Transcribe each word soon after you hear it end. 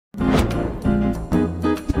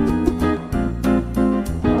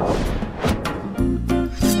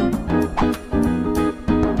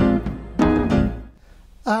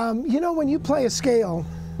You know, when you play a scale,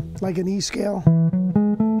 like an E scale,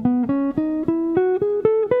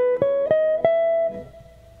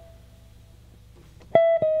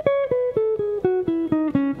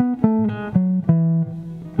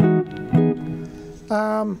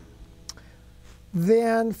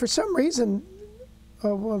 then for some reason,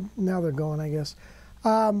 oh, well, now they're going, I guess.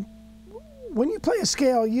 When you play a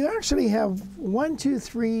scale, you actually have 1, 2,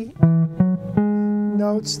 3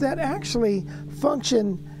 notes that actually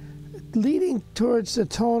function leading towards the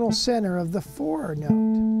tonal center of the fourth note.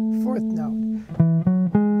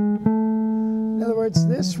 In other words,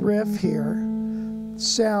 this riff here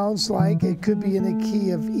sounds like it could be in the key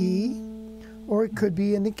of E, or it could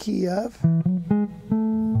be in the key of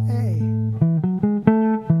A.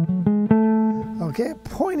 Okay,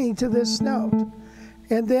 pointing to this note.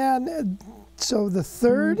 And then, so the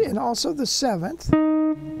third and also the seventh,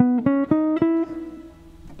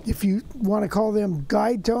 if you want to call them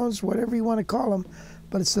guide tones, whatever you want to call them,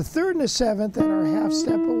 but it's the third and the seventh that are a half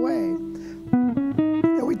step away.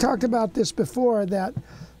 And we talked about this before, that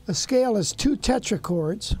a scale is 2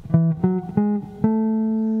 tetrachords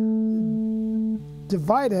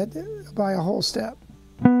divided by a whole step.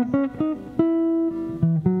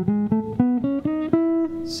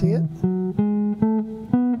 See it?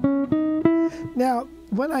 Now,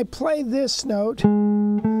 when I play this note,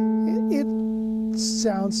 it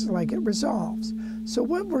sounds like it resolves. So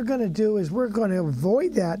what we're going to do is we're going to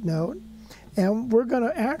avoid that note, and we're going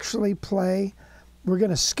to actually play, we're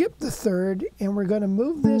going to skip the third, and we're going to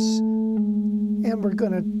move this, and we're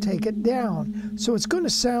going to take it down. So it's going to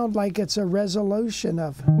sound like it's a resolution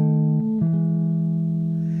of.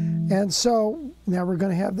 And so now we're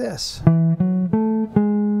going to have this.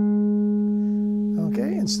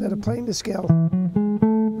 Okay, instead of playing the scale,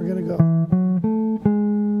 we're going to go.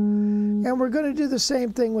 And we're going to do the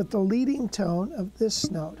same thing with the leading tone of this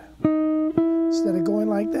note. Instead of going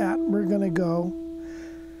like that, we're going to go,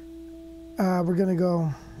 no, we're going to go.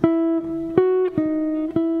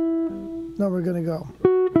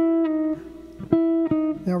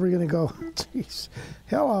 Now we're going to go, jeez,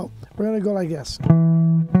 hello. We're going to go like this.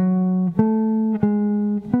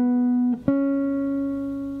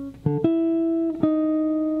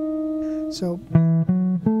 So,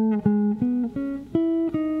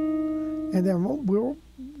 and then we'll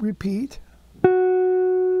repeat.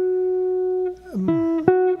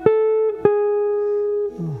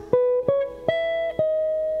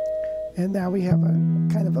 And now we have a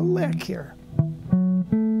kind of a lick here.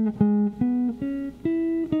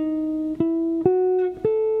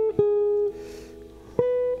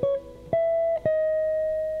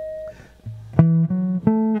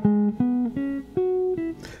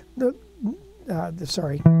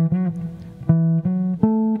 Sorry.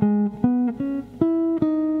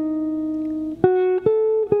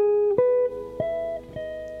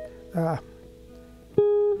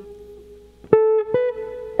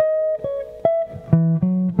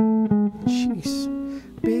 Jeez.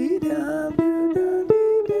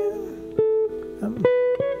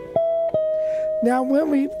 Now,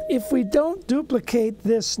 if we don't duplicate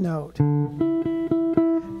this note,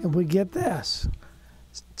 and we get this.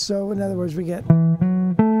 So, in other words, we get.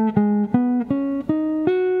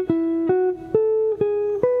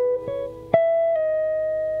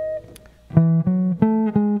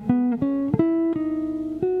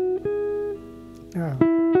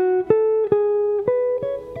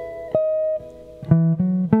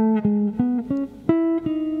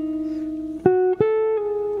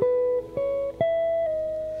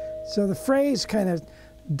 So the phrase kind of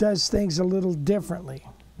does things a little differently.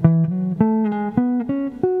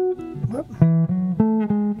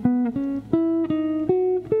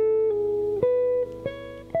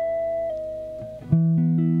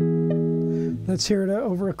 Let's hear it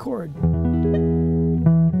over a chord.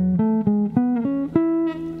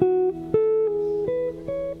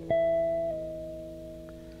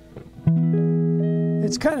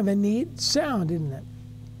 It's kind of a neat sound, isn't it?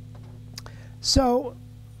 So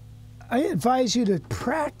I advise you to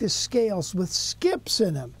practice scales with skips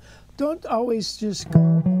in them. Don't always just go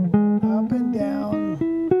up and down,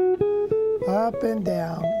 up and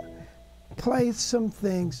down. Play some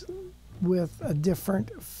things with a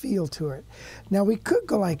different feel to it. Now we could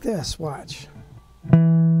go like this, watch.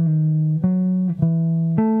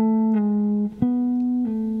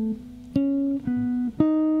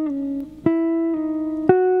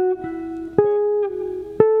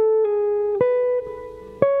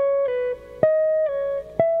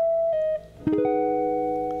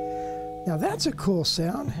 Now that's a cool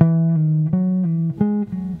sound.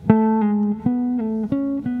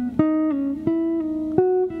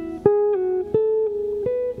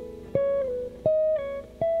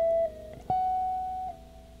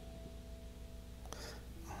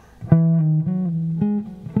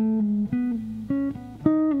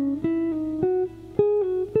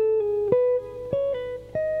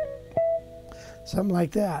 something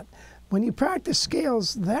like that. When you practice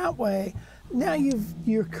scales that way, now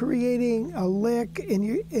you're creating a lick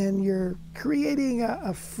and you're creating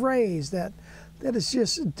a phrase that is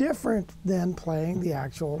just different than playing the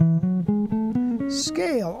actual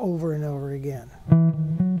scale over and over again.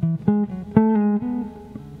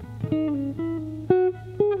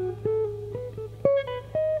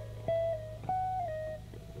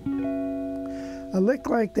 A lick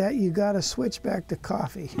like that, you got to switch back to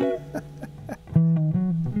coffee.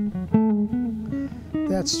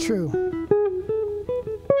 That's true.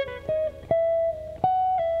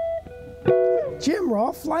 Jim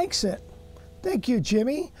Rolfe likes it. Thank you,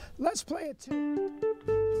 Jimmy. Let's play it too.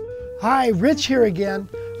 Hi, Rich here again.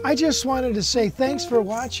 I just wanted to say thanks for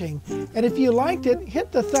watching. And if you liked it,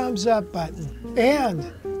 hit the thumbs up button.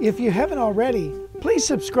 And if you haven't already, please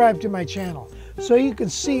subscribe to my channel so you can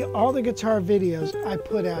see all the guitar videos I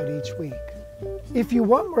put out each week. If you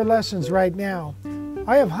want more lessons right now,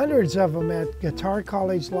 I have hundreds of them at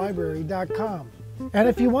guitarcollegelibrary.com. And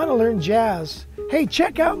if you want to learn jazz, hey,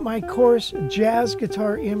 check out my course, Jazz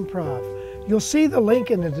Guitar Improv. You'll see the link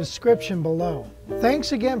in the description below.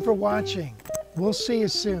 Thanks again for watching. We'll see you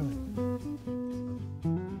soon.